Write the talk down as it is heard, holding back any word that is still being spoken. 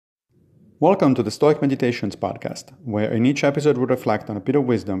Welcome to the Stoic Meditations podcast, where in each episode we reflect on a bit of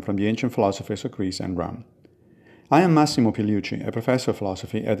wisdom from the ancient philosophers of Greece and Rome. I am Massimo Pigliucci, a professor of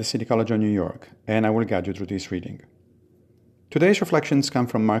philosophy at the City College of New York, and I will guide you through this reading. Today's reflections come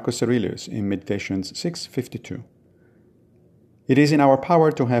from Marcus Aurelius in Meditations 6:52. It is in our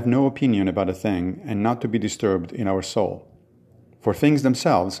power to have no opinion about a thing and not to be disturbed in our soul, for things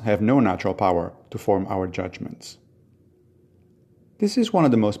themselves have no natural power to form our judgments. This is one of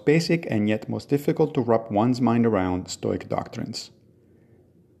the most basic and yet most difficult to wrap one's mind around Stoic doctrines.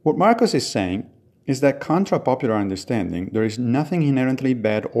 What Marcus is saying is that contra popular understanding, there is nothing inherently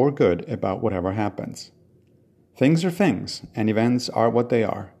bad or good about whatever happens. Things are things, and events are what they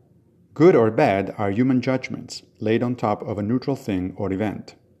are. Good or bad are human judgments laid on top of a neutral thing or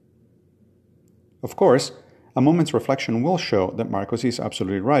event. Of course, a moment's reflection will show that Marcus is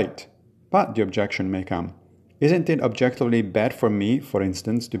absolutely right, but the objection may come. Isn't it objectively bad for me, for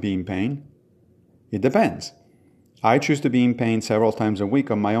instance, to be in pain? It depends. I choose to be in pain several times a week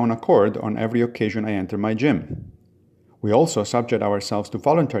on my own accord on every occasion I enter my gym. We also subject ourselves to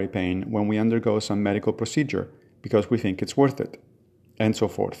voluntary pain when we undergo some medical procedure because we think it's worth it, and so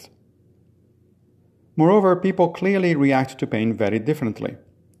forth. Moreover, people clearly react to pain very differently,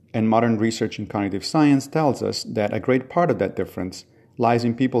 and modern research in cognitive science tells us that a great part of that difference lies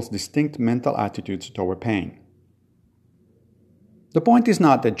in people's distinct mental attitudes toward pain. The point is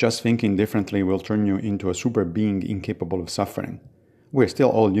not that just thinking differently will turn you into a super being incapable of suffering. We're still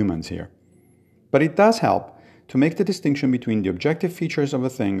all humans here. But it does help to make the distinction between the objective features of a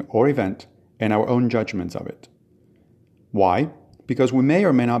thing or event and our own judgments of it. Why? Because we may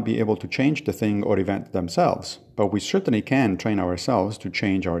or may not be able to change the thing or event themselves, but we certainly can train ourselves to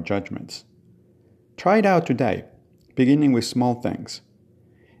change our judgments. Try it out today, beginning with small things.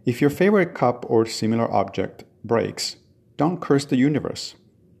 If your favorite cup or similar object breaks, don't curse the universe.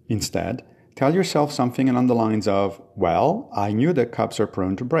 Instead, tell yourself something along the lines of, well, I knew that cups are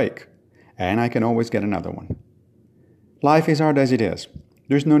prone to break, and I can always get another one. Life is hard as it is.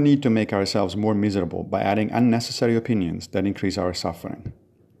 There's no need to make ourselves more miserable by adding unnecessary opinions that increase our suffering.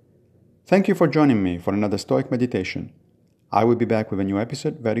 Thank you for joining me for another Stoic meditation. I will be back with a new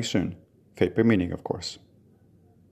episode very soon, fate permitting, of course.